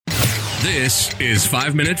This is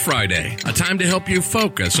 5 Minute Friday, a time to help you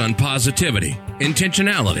focus on positivity,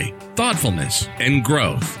 intentionality, thoughtfulness, and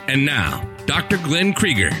growth. And now, Dr. Glenn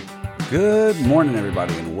Krieger. Good morning,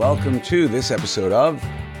 everybody, and welcome to this episode of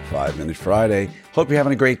 5 Minute Friday. Hope you're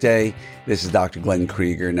having a great day. This is Dr. Glenn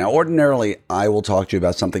Krieger. Now, ordinarily, I will talk to you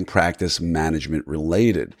about something practice management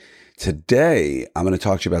related. Today, I'm going to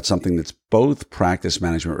talk to you about something that's both practice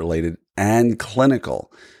management related and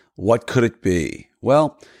clinical. What could it be?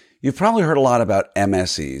 Well, you've probably heard a lot about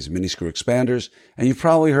MSEs, mini screw expanders, and you've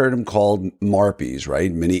probably heard them called MARPs,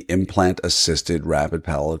 right? Mini implant assisted rapid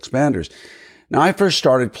palate expanders. Now, I first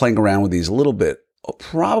started playing around with these a little bit,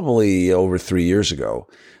 probably over 3 years ago,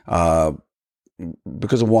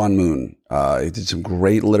 because of Juan Moon. He did some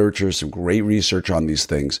great literature, some great research on these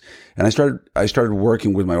things. And I started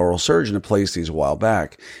working with my oral surgeon to place these a while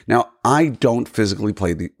back. Now, I don't physically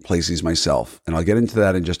place these myself, and I'll get into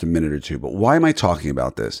that in just a minute or two. But why am I talking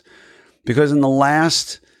about this? Because in the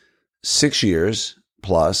last 6 years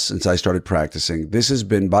plus since I started practicing, this has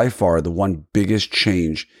been by far the one biggest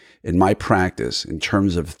change in my practice in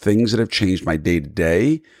terms of things that have changed my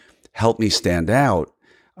day-to-day, helped me stand out,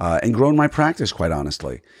 and grown my practice, quite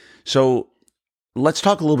honestly. So let's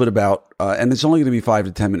talk a little bit about, and it's only going to be 5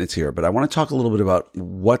 to 10 minutes here, but I want to talk a little bit about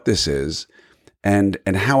what this is and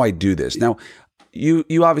how I do this. Now,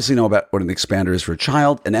 you obviously know about what an expander is for a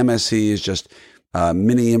child. An MSC is just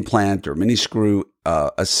mini implant or mini screw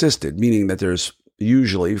assisted, meaning that there's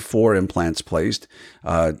usually 4 implants placed,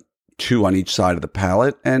 2 on each side of the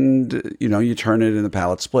palate, and you turn it and the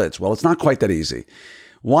palate splits. Well, it's not quite that easy.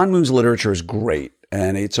 Juan Moon's literature is great,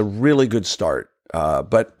 and it's a really good start.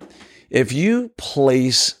 But if you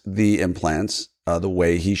place the implants the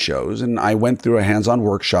way he shows, and I went through a hands-on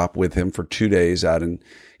workshop with him for 2 days out in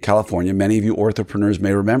California. Many of you orthopreneurs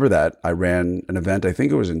may remember that. I ran an event, I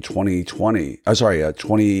think it was in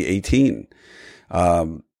 2018.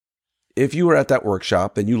 If you were at that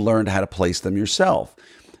workshop, then you learned how to place them yourself.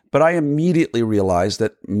 But I immediately realized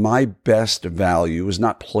that my best value is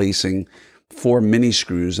not placing 4 mini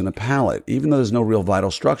screws in a palate. Even though there's no real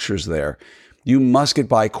vital structures there, you must get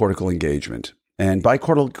bicortical engagement. And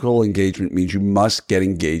bicortical engagement means you must get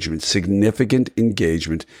engagement, significant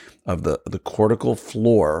engagement of the cortical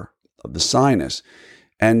floor of the sinus.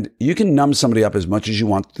 And you can numb somebody up as much as you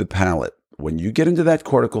want to the palate. When you get into that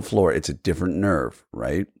cortical floor, it's a different nerve,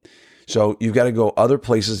 right? So you've got to go other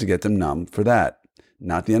places to get them numb for that.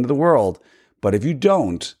 Not the end of the world, but if you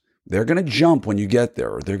don't, they're going to jump when you get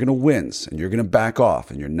there, or they're going to wince, and you're going to back off,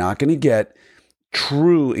 and you're not going to get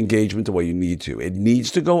true engagement the way you need to. It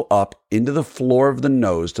needs to go up into the floor of the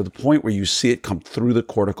nose to the point where you see it come through the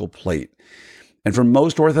cortical plate. And for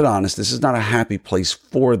most orthodontists, this is not a happy place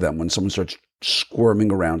for them when someone starts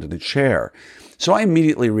squirming around in a chair. So I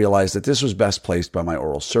immediately realized that this was best placed by my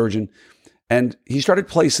oral surgeon, and he started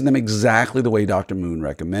placing them exactly the way Dr. Moon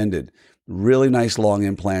recommended. Really nice long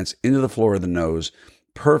implants into the floor of the nose,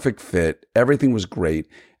 perfect fit, everything was great.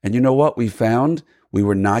 And you know what we found? We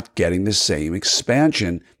were not getting the same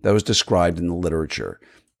expansion that was described in the literature.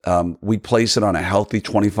 We placed it on a healthy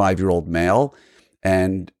 25-year-old male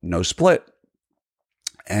and no split.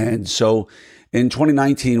 And so in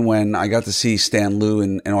 2019, when I got to see Stan Liu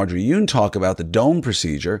and Audrey Yoon talk about the dome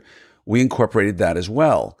procedure, we incorporated that as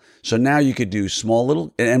well. So now you could do small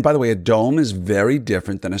little, and by the way, a dome is very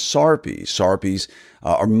different than a SARPI. SARPIs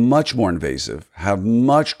are much more invasive, have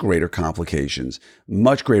much greater complications,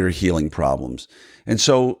 much greater healing problems. And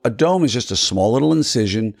so a dome is just a small little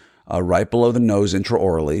incision right below the nose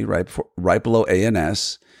intraorally, right below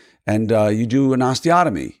ANS, and you do an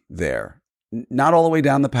osteotomy there. Not all the way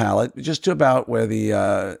down the palate, just to about where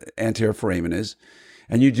the anterior foramen is.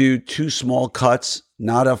 And you do 2 small cuts,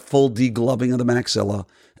 not a full degloving of the maxilla,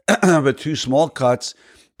 but 2 small cuts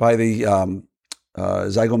by the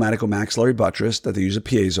zygomaticomaxillary buttress that they use a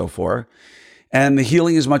piezo for. And the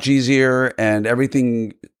healing is much easier, and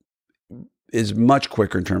everything is much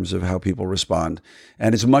quicker in terms of how people respond.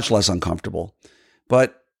 And it's much less uncomfortable.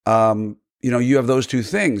 But, you have those 2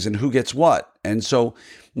 things, and who gets what. And so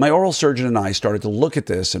my oral surgeon and I started to look at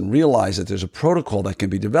this and realize that there's a protocol that can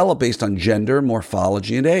be developed based on gender,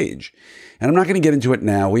 morphology, and age. And I'm not going to get into it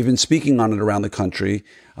now. We've been speaking on it around the country.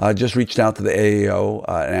 Just reached out to the AAO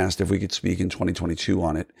and asked if we could speak in 2022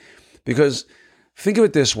 on it. Because think of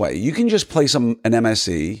it this way. You can just place an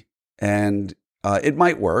MSE and it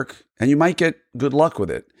might work and you might get good luck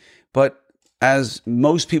with it. But as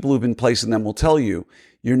most people who've been placing them will tell you,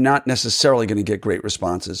 you're not necessarily going to get great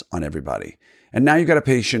responses on everybody. And now you've got a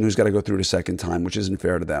patient who's got to go through it a second time, which isn't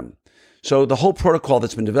fair to them. So the whole protocol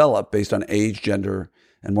that's been developed based on age, gender,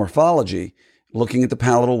 and morphology, looking at the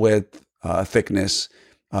palatal width, thickness,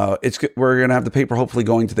 We're going to have the paper hopefully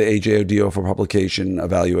going to the AJODO for publication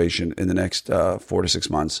evaluation in the next 4 to 6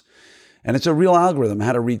 months. And it's a real algorithm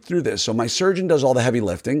how to read through this. So my surgeon does all the heavy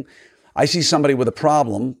lifting. I see somebody with a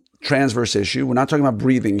problem, transverse issue. We're not talking about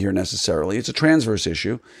breathing here necessarily. It's a transverse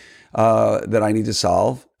issue that I need to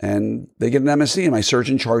solve. And they get an MSc, and my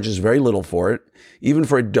surgeon charges very little for it, even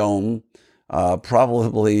for a dome,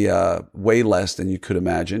 probably way less than you could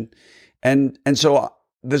imagine. And so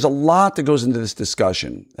there's a lot that goes into this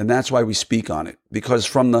discussion, and that's why we speak on it. Because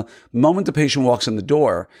from the moment the patient walks in the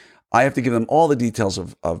door, I have to give them all the details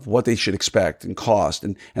of what they should expect and cost.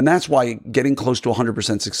 And that's why getting close to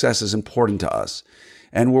 100% success is important to us.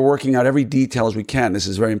 And we're working out every detail as we can. This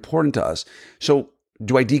is very important to us. So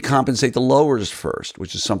do I decompensate the lowers first,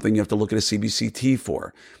 which is something you have to look at a CBCT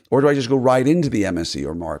for? Or do I just go right into the MSE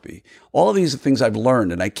or MARPE? All of these are things I've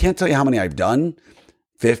learned, and I can't tell you how many I've done,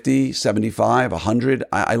 50, 75, 100.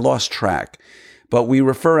 I lost track. But we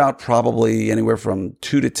refer out probably anywhere from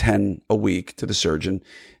 2 to 10 a week to the surgeon.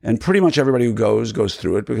 And pretty much everybody who goes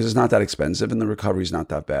through it because it's not that expensive and the recovery is not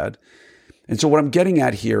that bad. And so what I'm getting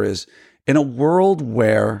at here is, in a world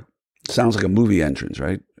where, sounds like a movie entrance,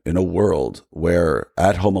 right? In a world where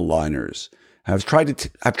at-home aligners have tried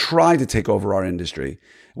to take over our industry,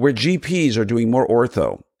 where GPs are doing more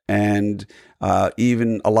ortho and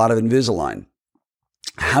even a lot of Invisalign,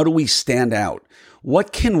 how do we stand out?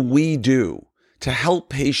 What can we do to help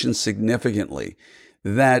patients significantly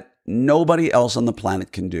that nobody else on the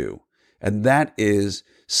planet can do? And that is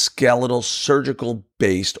skeletal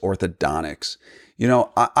surgical-based orthodontics. You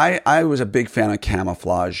know, I was a big fan of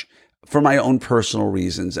camouflage for my own personal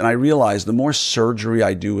reasons. And I realized the more surgery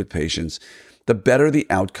I do with patients, the better the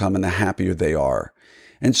outcome and the happier they are.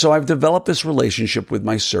 And so I've developed this relationship with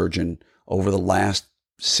my surgeon over the last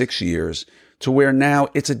 6 years to where now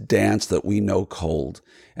it's a dance that we know cold.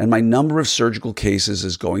 And my number of surgical cases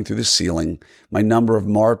is going through the ceiling. My number of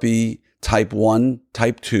MARPE type 1,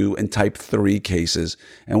 type 2, and type 3 cases,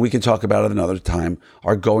 and we can talk about it another time,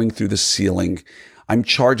 are going through the ceiling. I'm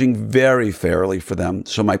charging very fairly for them,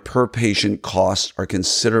 so my per patient costs are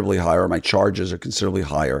considerably higher. My charges are considerably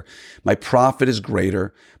higher. My profit is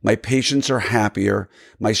greater. My patients are happier.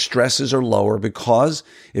 My stresses are lower because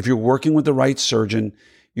if you're working with the right surgeon,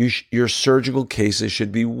 your surgical cases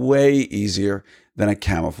should be way easier than a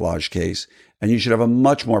camouflage case. And you should have a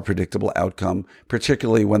much more predictable outcome,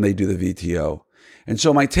 particularly when they do the VTO. And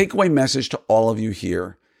so my takeaway message to all of you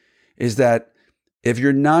here is that if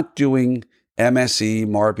you're not doing MSE,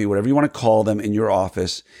 MARPE, whatever you want to call them in your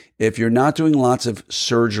office, if you're not doing lots of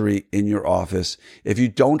surgery in your office, if you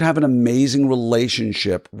don't have an amazing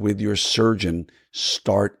relationship with your surgeon,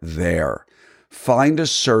 start there. Find a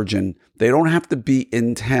surgeon. They don't have to be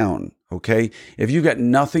in town, okay? If you got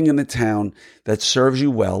nothing in the town that serves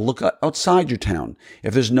you well, look outside your town.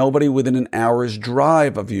 If there's nobody within an hour's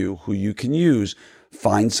drive of you who you can use,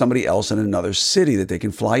 find somebody else in another city that they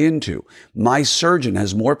can fly into. My surgeon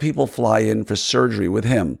has more people fly in for surgery with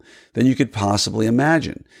him than you could possibly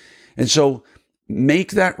imagine. And so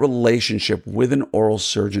make that relationship with an oral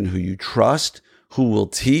surgeon who you trust, who will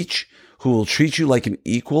teach, who will treat you like an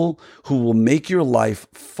equal, who will make your life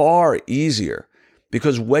far easier.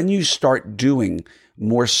 Because when you start doing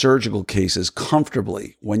more surgical cases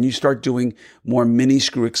comfortably, when you start doing more mini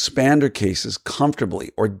screw expander cases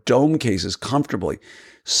comfortably or dome cases comfortably,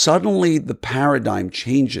 suddenly the paradigm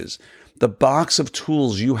changes. The box of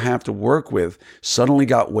tools you have to work with suddenly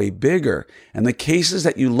got way bigger. And the cases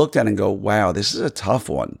that you looked at and go, wow, this is a tough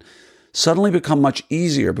one, suddenly become much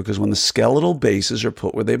easier because when the skeletal bases are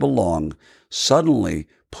put where they belong, suddenly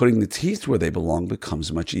putting the teeth where they belong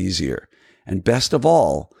becomes much easier. And best of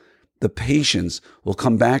all, the patients will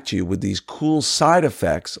come back to you with these cool side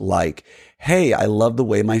effects like, hey, I love the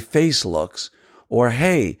way my face looks, or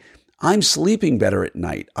hey, I'm sleeping better at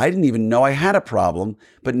night. I didn't even know I had a problem,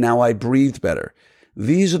 but now I breathe better.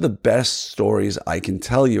 These are the best stories I can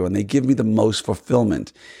tell you, and they give me the most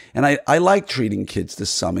fulfillment. And I like treating kids to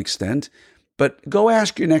some extent, but go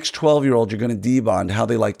ask your next 12-year-old you're going to debond how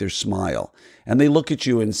they like their smile. And they look at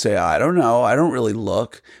you and say, I don't know, I don't really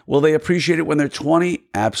look. Will they appreciate it when they're 20?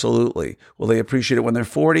 Absolutely. Will they appreciate it when they're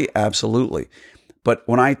 40? Absolutely. But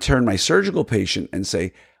when I turn my surgical patient and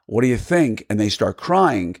say, what do you think? And they start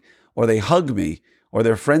crying, or they hug me, or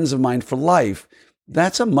they're friends of mine for life,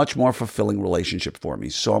 that's a much more fulfilling relationship for me.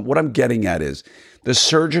 So what I'm getting at is the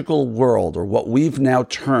surgical world, or what we've now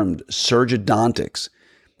termed Surgidontics,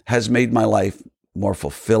 has made my life more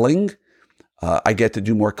fulfilling. I get to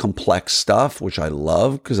do more complex stuff, which I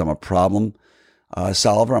love because I'm a problem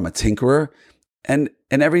solver. I'm a tinkerer. And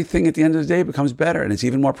everything at the end of the day becomes better, and it's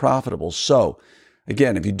even more profitable. So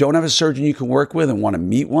Again, if you don't have a surgeon you can work with and want to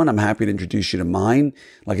meet one, I'm happy to introduce you to mine.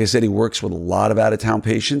 Like I said, he works with a lot of out-of-town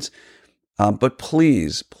patients. But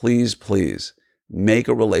please, please, please make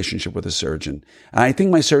a relationship with a surgeon. And I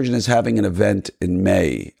think my surgeon is having an event in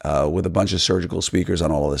May with a bunch of surgical speakers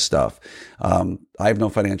on all of this stuff. I have no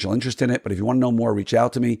financial interest in it, but if you want to know more, reach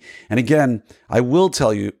out to me. And again, I will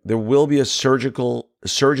tell you, there will be a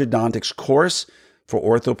Surgidontics course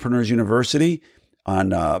for Orthopreneurs University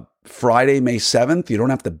on Friday, May 7th. You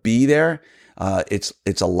don't have to be there.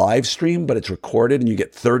 It's a live stream, but it's recorded and you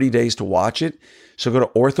get 30 days to watch it. So go to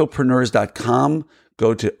orthopreneurs.com,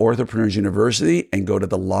 go to Orthopreneurs University, and go to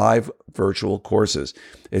the live virtual courses.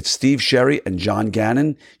 It's Steve Sherry and John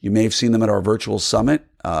Gannon. You may have seen them at our virtual summit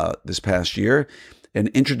this past year. An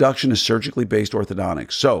introduction to surgically based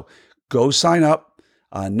orthodontics. So go sign up.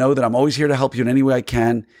 Know that I'm always here to help you in any way I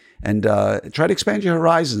can. And try to expand your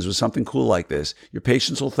horizons with something cool like this. Your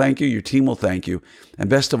patients will thank you. Your team will thank you. And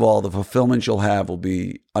best of all, the fulfillment you'll have will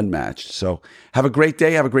be unmatched. So have a great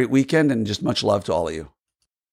day. Have a great weekend. And just much love to all of you.